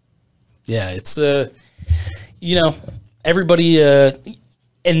 Yeah, it's everybody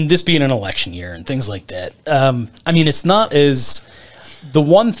and this being an election year and things like that. I mean, it's not as the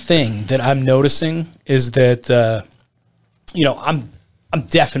one thing that I'm noticing is that, I'm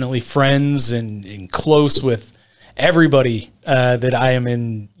definitely friends and close with everybody that I am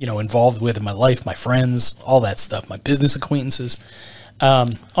involved with in my life, my friends, all that stuff, my business acquaintances,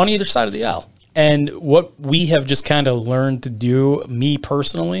 on either side of the aisle. And what we have just kind of learned to do, me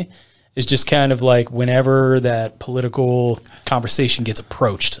personally, is just kind of like whenever that political conversation gets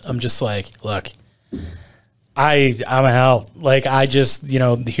approached, I'm just like, look, I'm out. Like, I just,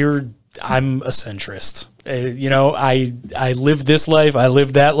 here, I'm a centrist. I live this life, I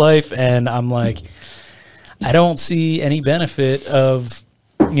live that life, and I'm like, I don't see any benefit of,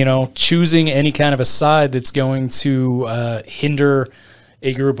 choosing any kind of a side that's going to hinder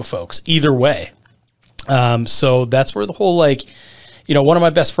a group of folks either way. So that's where the whole, one of my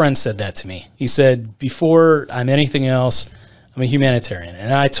best friends said that to me. He said, before I'm anything else, I'm a humanitarian.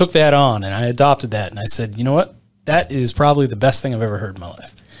 And I took that on and I adopted that. And I said, you know what? That is probably the best thing I've ever heard in my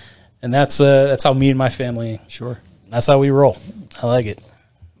life. And that's how me and my family, Sure. That's how we roll. I like it.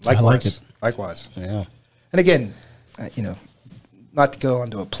 Likewise. I like it. Likewise. Yeah. And again, not to go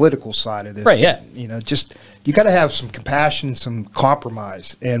onto a political side of this. Right, yeah. Just you got to have some compassion, some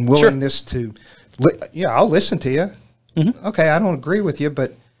compromise, and willingness to, I'll listen to you. Mm-hmm. Okay, I don't agree with you,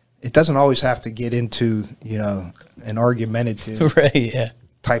 but it doesn't always have to get into, an argumentative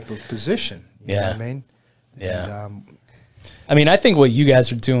type of position. You know what I mean? Yeah. And, I think what you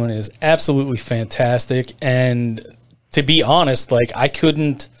guys are doing is absolutely fantastic. And to be honest, I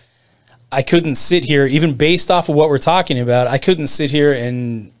couldn't sit here, even based off of what we're talking about, I couldn't sit here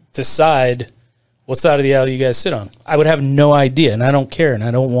and decide what side of the aisle you guys sit on. I would have no idea, and I don't care, and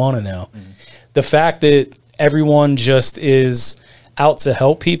I don't want to know. Mm-hmm. The fact that everyone just is out to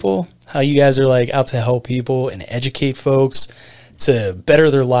help people, how you guys are out to help people and educate folks to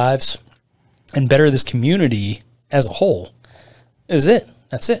better their lives and better this community as a whole is it.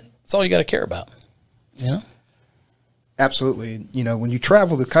 That's it. That's all you got to care about. Absolutely. When you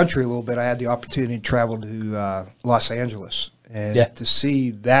travel the country a little bit, I had the opportunity to travel to Los Angeles, and to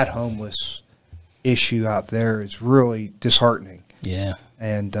see that homeless issue out there is really disheartening. Yeah.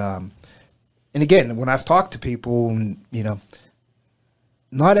 And again, when I've talked to people,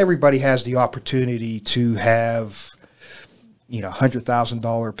 not everybody has the opportunity to have,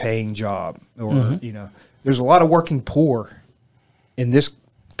 $100,000 paying job, or, there's a lot of working poor in this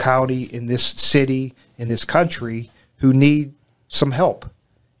county, in this city, in this country who need some help.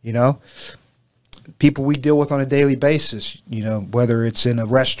 People we deal with on a daily basis, whether it's in a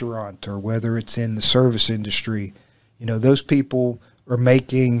restaurant or whether it's in the service industry, those people are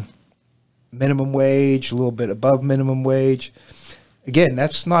making minimum wage, a little bit above minimum wage. Again,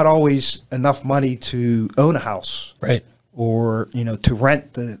 that's not always enough money to own a house, right? Or to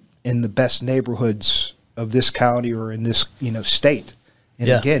rent in the best neighborhoods of this county or in this state. And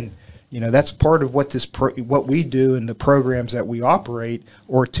again, that's part of what what we do in the programs that we operate,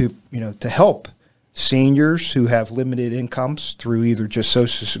 or to help seniors who have limited incomes through either just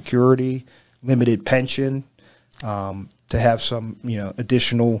Social Security, limited pension, to have some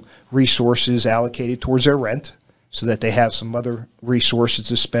additional resources allocated towards their rent, so that they have some other resources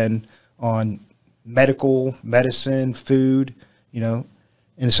to spend on medicine, food, and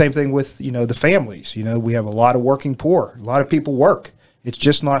the same thing with the families. We have a lot of working poor. A lot of people work. It's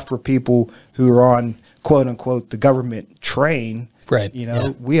just not for people who are on, quote unquote, the government train. Right.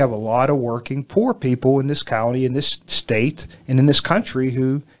 We have a lot of working poor people in this county, in this state, and in this country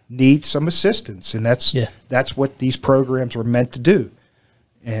who need some assistance. And that's what these programs are meant to do.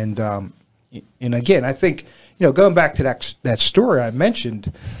 And again, I think, going back to that story I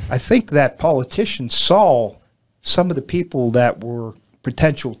mentioned, I think that politicians saw some of the people that were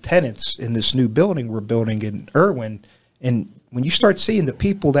potential tenants in this new building we're building in Irwin. And when you start seeing the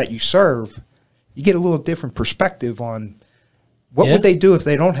people that you serve, you get a little different perspective on what would they do if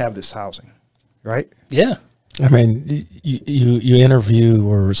they don't have this housing, right? Yeah. You interview,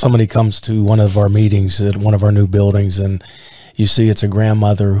 or somebody comes to one of our meetings at one of our new buildings, and you see it's a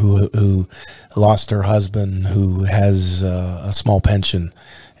grandmother who lost her husband, who has a small pension,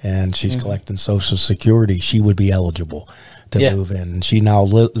 and she's collecting Social Security. She would be eligible to move in. And she now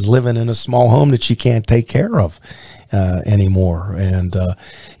is living in a small home that she can't take care of anymore. And,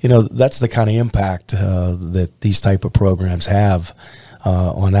 that's the kind of impact that these type of programs have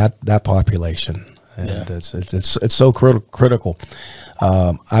on that population. And it's so critical.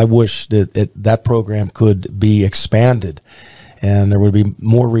 I wish that program could be expanded, and there would be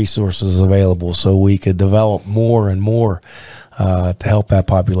more resources available so we could develop more and more to help that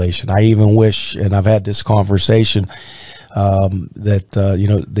population. I even wish, and I've had this conversation, that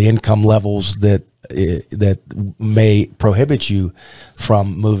the income levels that that may prohibit you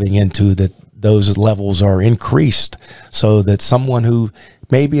from moving into that. Those levels are increased so that someone who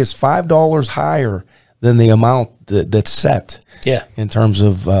maybe is $5 higher than the amount that's set in terms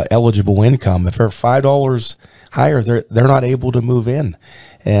of eligible income, if they're $5 higher, they're not able to move in,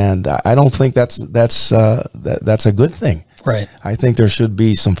 and I don't think that's a good thing. Right. I think there should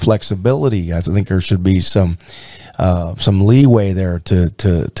be some flexibility. I think there should be some leeway there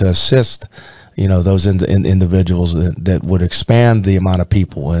to assist, those individuals that would expand the amount of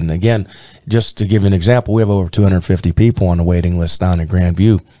people. And again, just to give you an example, we have over 250 people on the waiting list down in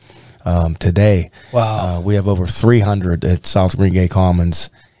Grandview today. Wow. We have over 300 at South Green Commons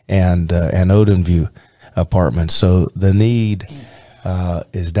and Odenview apartments. So the need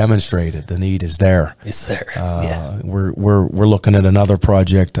is demonstrated. The need is there. It's there. We're looking at another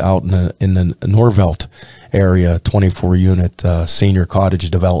project out in the Norvelt area, 24-unit senior cottage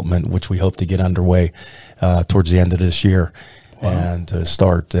development, which we hope to get underway towards the end of this year. Wow. And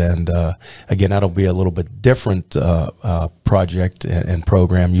start. And again, that'll be a little bit different project and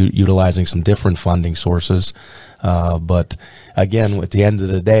program, utilizing some different funding sources. But again, at the end of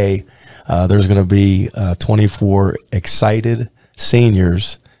the day, there's going to be 24 excited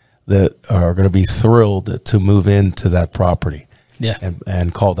seniors that are going to be thrilled to move into that property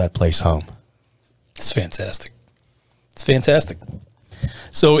and call that place home. It's fantastic. It's fantastic.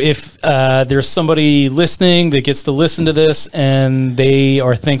 So if there's somebody listening that gets to listen to this and they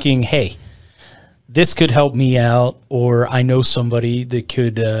are thinking, hey, this could help me out, or I know somebody that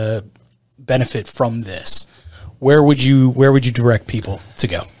could benefit from this, where would you direct people to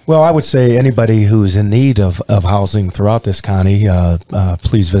go? Well, I would say anybody who's in need of housing throughout this county,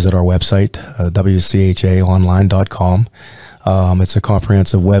 please visit our website, wchaonline.com. It's a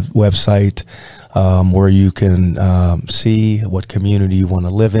comprehensive website where you can see what community you want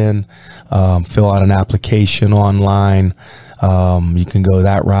to live in, fill out an application online. You can go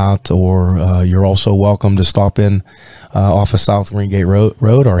that route, or you're also welcome to stop in off of South Greengate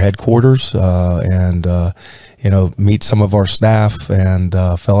Road, our headquarters, and meet some of our staff and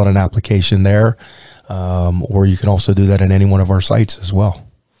fill out an application there. Or you can also do that at any one of our sites as well.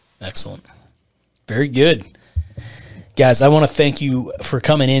 Excellent. Very good. Guys, I want to thank you for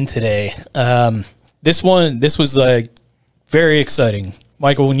coming in today. This was very exciting.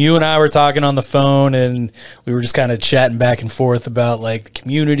 Michael, when you and I were talking on the phone and we were just kind of chatting back and forth about like the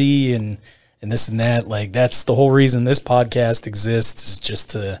community and this and that, like that's the whole reason this podcast exists, is just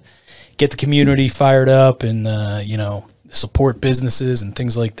to get the community fired up and, support businesses and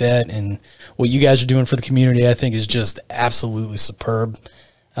things like that. And what you guys are doing for the community, I think, is just absolutely superb.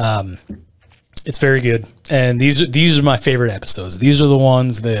 It's very good. And these are my favorite episodes. These are the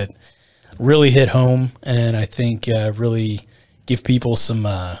ones that really hit home, and I think really give people some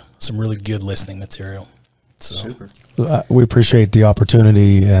really good listening material. So Super. We appreciate the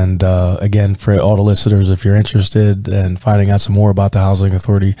opportunity, and again, for all the listeners, if you're interested in finding out some more about the Housing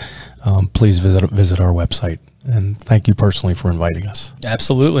Authority, please visit our website. And thank you personally for inviting us.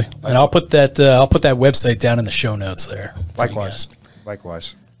 Absolutely, and I'll put that website down in the show notes there. Likewise.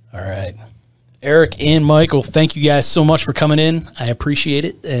 All right, Eric and Michael, thank you guys so much for coming in. I appreciate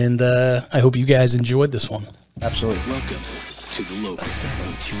it, and I hope you guys enjoyed this one. Absolutely. Welcome to the Local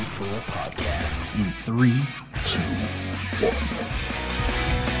 724 podcast. In 3, 2, 1.